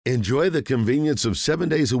Enjoy the convenience of 7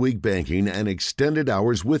 days a week banking and extended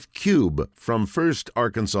hours with Cube from First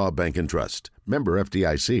Arkansas Bank and Trust. Member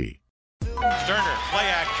FDIC. Stoerner, play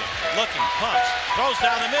action, looking, pumps, throws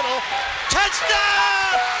down the middle,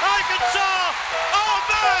 touchdown! Arkansas! Oh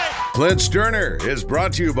my! Clint Stoerner is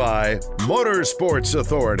brought to you by Motorsports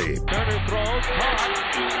Authority. Stoerner throws,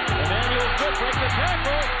 caught. Emmanuel Smith breaks the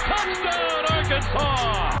tackle. Touchdown,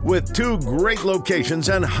 Arkansas! With 2 great locations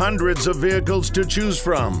and hundreds of vehicles to choose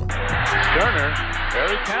from. Stoerner,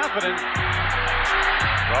 very confident,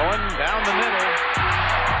 throwing down the middle.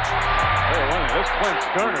 This Clint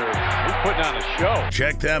Stoerner, he's putting on a show.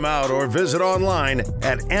 Check them out or visit online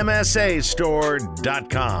at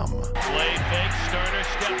msastore.com. Play fake, Stoerner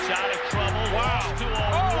steps out of trouble. Wow. To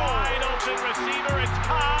a wide open receiver. It's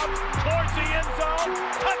Cobb towards the end zone.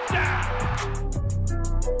 Touchdown!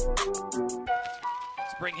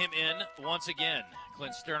 Let's bring him in once again.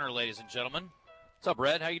 Clint Stoerner, ladies and gentlemen. What's up,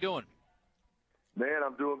 Red? How you doing? Man,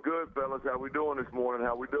 I'm doing good, fellas. How we doing this morning?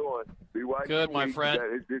 How we doing? Good, my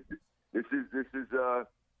friend. This is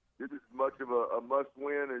as much of a must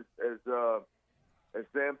win as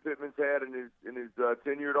Sam Pittman's had in his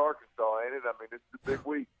tenure at Arkansas, ain't it? I mean, this is a big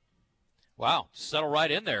week. Wow, settle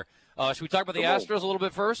right in there. Should we talk about the Astros a little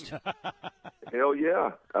bit first? Hell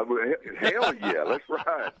yeah! Hell yeah! Let's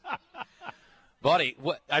ride, buddy.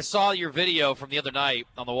 I saw your video from the other night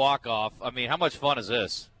on the walk-off. I mean, how much fun is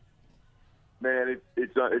this? Man,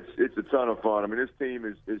 it's a ton of fun. I mean, this team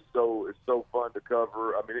is so fun to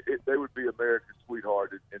cover. I mean, they would be America's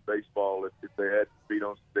sweetheart in baseball if they had beat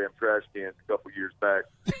on some damn trash cans a couple years back.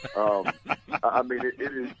 I mean,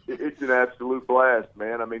 it's an absolute blast,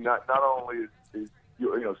 man. I mean, not only is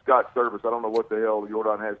Scott Service. I don't know what the hell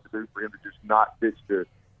Jordan has to do for him to just not pitch to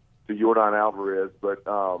Jordan Alvarez, but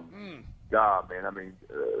God, man. I mean,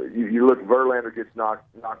 you look, Verlander gets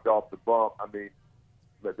knocked off the bump. I mean.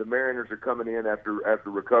 But the Mariners are coming in after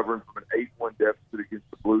recovering from an 8-1 deficit against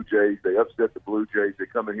the Blue Jays. They upset the Blue Jays. They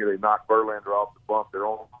come in here, they knock Verlander off the bump. They're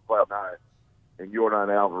on cloud nine. And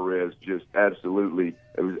Jordan Alvarez just absolutely,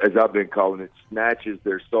 as I've been calling it, snatches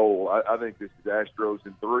their soul. I think this is Astros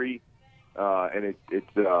in 3, and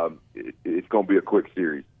it's going to be a quick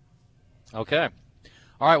series. Okay.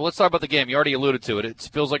 All right, well, let's talk about the game. You already alluded to it. It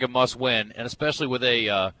feels like a must-win, and especially with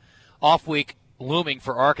a off week looming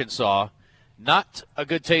for Arkansas. Not a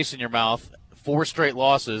good taste in your mouth, 4 straight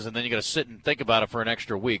losses, and then you got to sit and think about it for an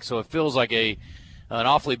extra week. So it feels like an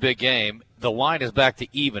awfully big game. The line is back to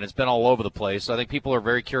even. It's been all over the place. I think people are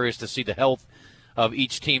very curious to see the health of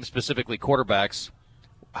each team, specifically quarterbacks.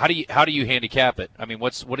 How do you handicap it? I mean,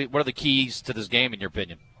 what are the keys to this game in your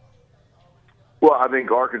opinion? Well, I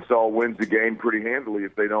think Arkansas wins the game pretty handily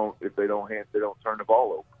if they don't turn the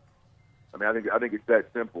ball over. I mean, I think it's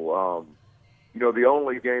that simple. The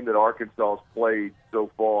only game that Arkansas's played so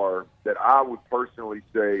far that I would personally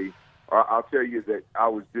say, I'll tell you that I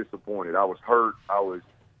was disappointed. I was hurt. I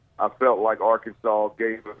felt like Arkansas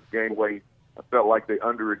gave a game away. I felt like they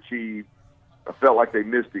underachieved. I felt like they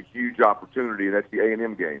missed a huge opportunity, and that's the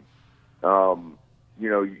A&M game.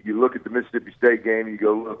 You look at the Mississippi State game, and you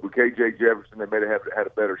go, look, with K.J. Jefferson, they may have had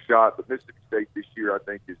a better shot, but Mississippi State this year, I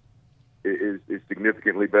think, is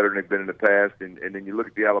significantly better than they've been in the past. And then you look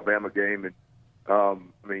at the Alabama game, and I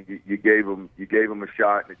mean, you gave them a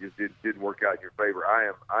shot, and it just didn't work out in your favor.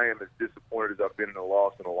 I am as disappointed as I've been in a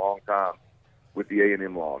loss in a long time with the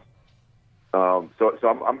A&M loss. So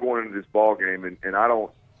I'm going into this ball game, and I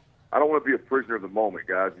don't want to be a prisoner of the moment,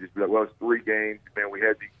 guys. Just be like, well, it's 3 games, man. We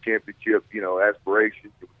had these championship,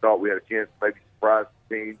 aspirations. We thought we had a chance to maybe surprise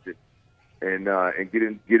some teams and get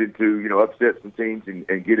into upset some teams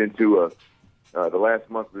and get into the last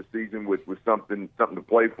month of the season with something to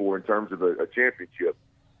play for in terms of a championship.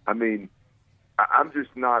 I mean, I'm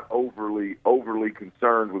just not overly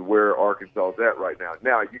concerned with where Arkansas is at right now.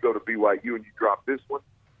 Now, you go to BYU and you drop this one,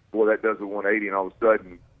 boy, that does a 180, and all of a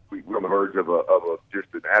sudden we're on the verge of just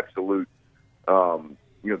an absolute,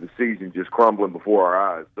 the season just crumbling before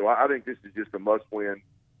our eyes. So I think this is just a must-win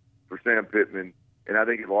for Sam Pittman, and I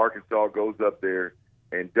think if Arkansas goes up there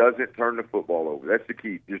and doesn't turn the football over, that's the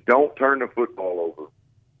key. Just don't turn the football over,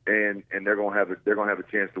 and they're going to have a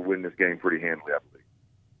chance to win this game pretty handily, I believe.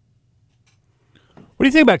 What do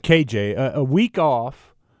you think about KJ? A week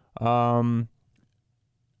off. I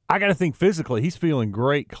got to think physically he's feeling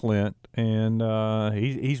great, Clint, and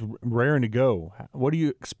he's raring to go. What do you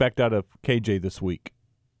expect out of KJ this week?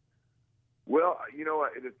 Well,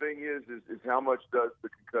 the thing is how much does the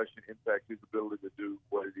concussion impact his ability to do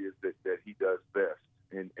what it is that he does best,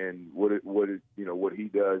 and what he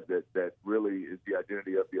does that really is the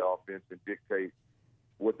identity of the offense and dictates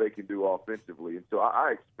what they can do offensively. And so I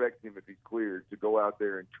I expect him, if he's cleared, to go out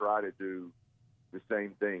there and try to do the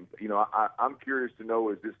same thing. I'm curious to know,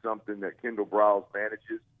 is this something that Kendall Briles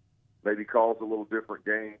manages, maybe calls a little different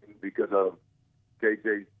game because of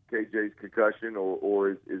KJ's concussion, or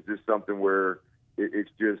is this something where it's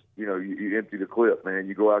just, you empty the clip, man.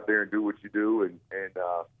 You go out there and do what you do,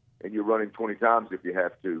 and you're running 20 times if you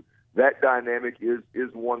have to. That dynamic is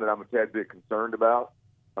one that I'm a tad bit concerned about.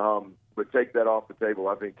 But take that off the table,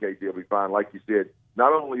 I think KJ will be fine. Like you said,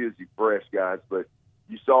 not only is he fresh, guys, but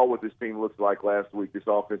you saw what this team looks like last week. This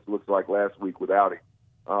offense looks like last week without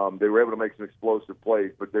him. They were able to make some explosive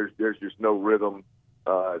plays, but there's just no rhythm.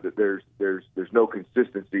 That there's no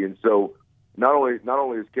consistency, and so not only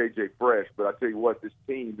is KJ fresh, but I tell you what, this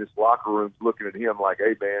team, this locker room's looking at him like,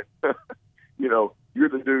 hey man, you're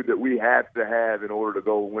the dude that we have to have in order to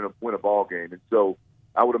go win a ball game. And so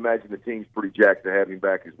I would imagine the team's pretty jacked to have him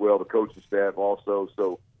back as well. The coaching staff also.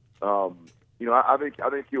 So I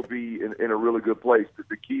think he'll be in a really good place.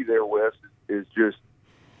 The key there, Wes, is just,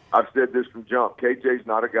 I've said this from jump. KJ's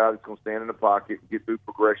not a guy that's going to stand in the pocket and get through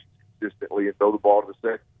progressions consistently and throw the ball to the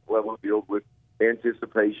second level of the field with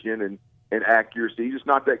anticipation and accuracy. He's just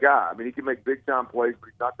not that guy. I mean, he can make big-time plays, but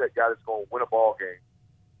he's not that guy that's going to win a ball game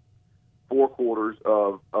 4 quarters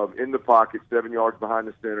of in the pocket, 7 yards behind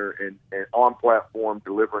the center, and on platform,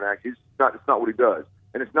 delivering action. It's not what he does.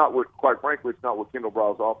 And it's not what, quite frankly, it's not what Kendall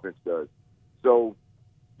Briles' offense does. So,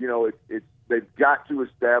 they've got to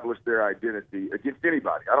establish their identity against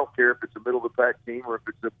anybody. I don't care if it's a middle-of-the-pack team or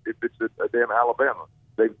if it's a damn Alabama.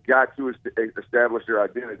 They've got to establish their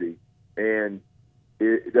identity. And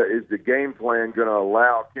is the game plan going to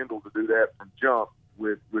allow Kendall to do that from jump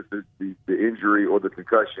with the injury or the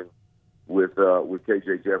concussion with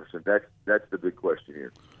KJ Jefferson? That's the big question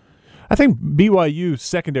here. I think BYU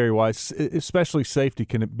secondary-wise, especially safety,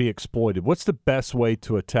 can be exploited. What's the best way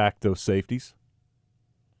to attack those safeties?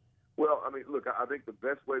 Well, I mean, look, I think the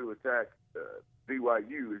best way to attack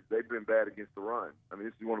BYU is they've been bad against the run. I mean,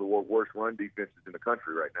 this is one of the worst run defenses in the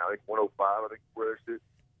country right now. I think 105, I think, where they're sitting.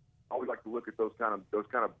 I always like to look at those kind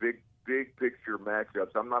of big picture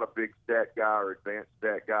matchups. I'm not a big stat guy or advanced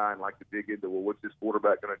stat guy and like to dig into, well, what's this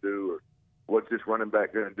quarterback going to do, or what's this running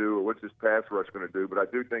back going to do, or what's this pass rush going to do. But I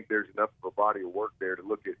do think there's enough of a body of work there to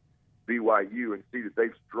look at BYU and see that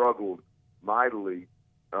they've struggled mightily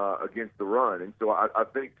against the run. And so I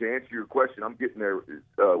think, to answer your question, I'm getting there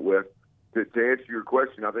with. To answer your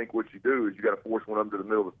question, I think what you do is you got to force one of them to the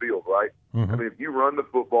middle of the field, right? Mm-hmm. I mean, if you run the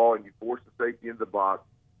football and you force the safety in the box,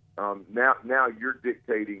 now you're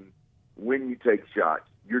dictating when you take shots.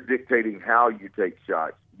 You're dictating how you take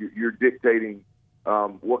shots. You're dictating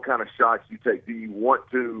what kind of shots you take. Do you want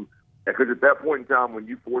to? Because at that point in time, when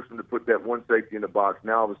you force them to put that one safety in the box,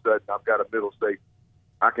 now all of a sudden I've got a middle safety.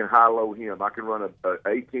 I can high-low him. I can run a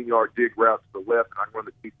 18-yard dig route to the left, and I can run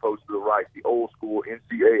the deep post to the right. The old-school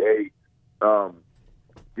NCAA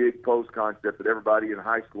dig post concept that everybody in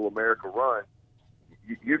high school America runs.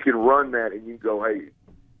 You can run that, and you can go, hey,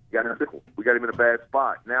 we got him in a bad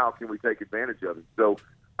spot. Now can we take advantage of it? So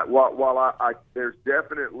while there's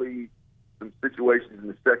definitely some situations in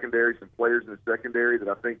the secondary, some players in the secondary that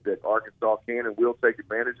I think that Arkansas can and will take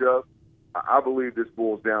advantage of, I believe this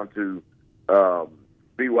boils down to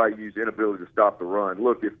BYU's inability to stop the run.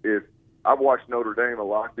 Look, if I've watched Notre Dame a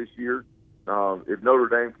lot this year, if Notre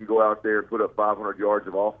Dame can go out there and put up 500 yards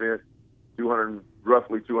of offense,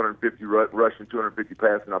 roughly 250 rushing, 250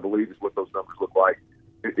 passing, I believe is what those numbers look like.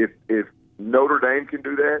 If Notre Dame can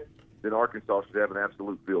do that, then Arkansas should have an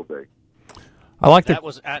absolute field day. I like that.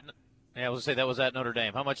 That was at Notre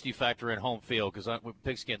Dame. How much do you factor in home field? Because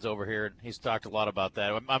Pigskin's over here, and he's talked a lot about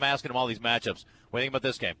that. I'm asking him all these matchups. What do you think about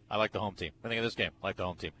this game? I like the home team. What do you think of this game? I like the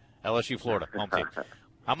home team. LSU, Florida, home team.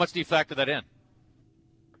 How much do you factor that in?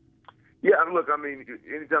 Yeah, look, I mean,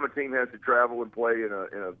 anytime a team has to travel and play in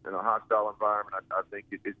a hostile environment, I think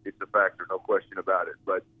it's a factor, no question about it.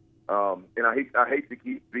 But and I hate to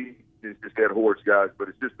keep beating this dead horse, guys, but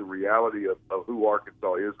it's just the reality of who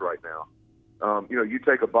Arkansas is right now. You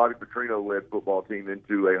take a Bobby Petrino-led football team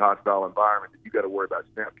into a hostile environment, you got to worry about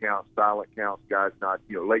snap counts, silent counts, guys not,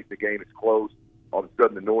 late in the game, it's close. All of a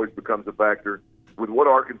sudden, the noise becomes a factor. With what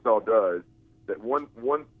Arkansas does, that one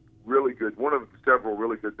of several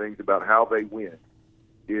really good things about how they win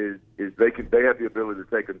is they have the ability to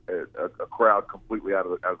take a crowd completely out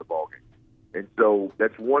of the ball game. And so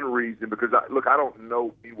that's one reason, because I don't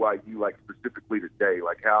know BYU like specifically today,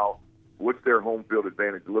 like what's their home field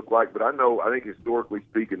advantage look like, but I think historically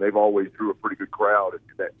speaking, they've always drew a pretty good crowd.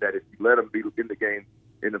 That if you let them be in the game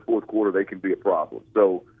in the fourth quarter, they can be a problem.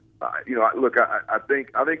 So, I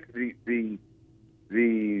think the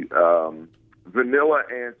vanilla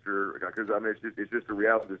answer, because I mean it's just a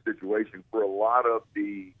reality of the situation for a lot of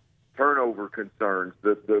the turnover concerns,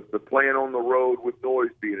 the playing on the road with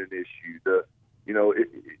noise being an issue.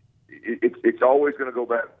 It's always going to go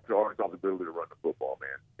back to Arkansas' ability to run the football,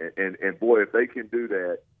 man. And boy, if they can do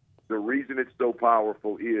that, the reason it's so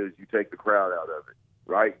powerful is you take the crowd out of it,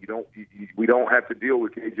 right? We don't have to deal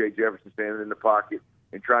with KJ Jefferson standing in the pocket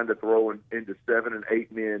and trying to throw into 7 and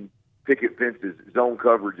 8 men picket fences, zone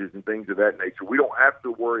coverages, and things of that nature. We don't have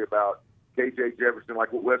to worry about KJ Jefferson,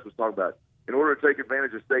 like what Wes was talking about. In order to take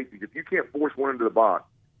advantage of safeties, if you can't force one into the box,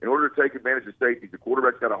 in order to take advantage of safeties, the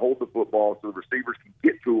quarterback's got to hold the football so the receivers can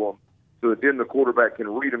get to them, so that then the quarterback can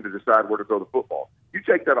read them to decide where to throw the football. You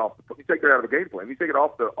take that out of the game plan. You take it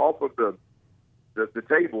off of the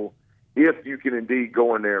table if you can indeed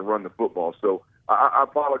go in there and run the football. So I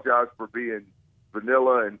apologize for being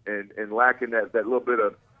vanilla and lacking that little bit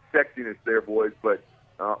of sexiness there, boys. But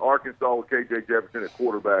Arkansas with KJ Jefferson at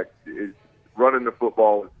quarterback is running the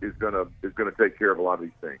football is gonna take care of a lot of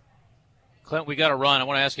these things. Clint, we got to run. I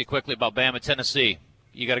want to ask you quickly about Bama, Tennessee.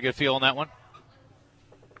 You got a good feel on that one?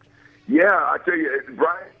 Yeah, I tell you,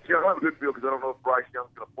 Bryce Young, I have a good feel because I don't know if Bryce Young's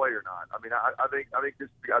going to play or not. I mean, I think this.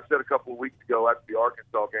 I said a couple of weeks ago after the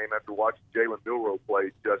Arkansas game, after watching Jalen Milroe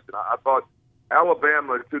play, Justin, I thought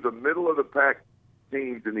Alabama, to the middle of the pack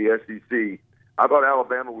teams in the SEC, I thought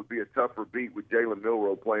Alabama would be a tougher beat with Jalen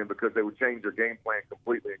Milroe playing because they would change their game plan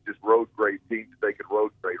completely and just road grade teams that they could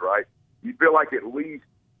road grade, right? You feel like at least,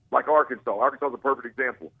 like Arkansas. Arkansas is a perfect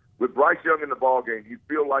example. With Bryce Young in the ballgame, you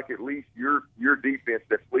feel like at least your defense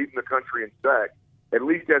that's leading the country in sacks at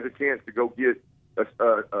least has a chance to go get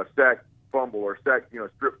a sack fumble or sack,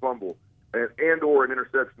 strip fumble and or an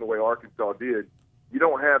interception the way Arkansas did. You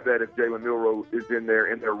don't have that if Jalen Milroe is in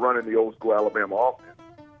there and they're running the old school Alabama offense.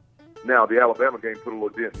 Now, the Alabama game put a little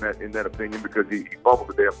dent in that opinion because he fumbled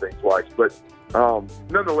the damn thing twice. But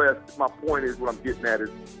nonetheless, my point is what I'm getting at is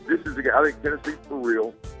this is a game. I think Tennessee's for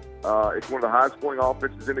real. It's one of the highest-scoring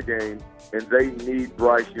offenses in the game, and they need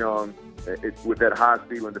Bryce Young with that high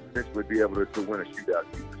ceiling to potentially be able to win a shootout.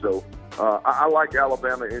 So I like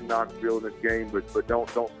Alabama in Knoxville in this game, but don't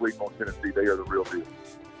sleep on Tennessee. They are the real deal.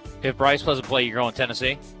 If Bryce doesn't play, you're going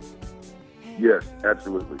Tennessee? Yes,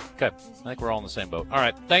 absolutely. Okay. I think we're all in the same boat. All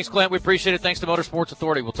right. Thanks, Clint. We appreciate it. Thanks to Motorsports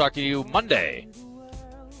Authority. We'll talk to you Monday.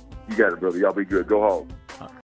 You got it, brother. Y'all be good. Go home.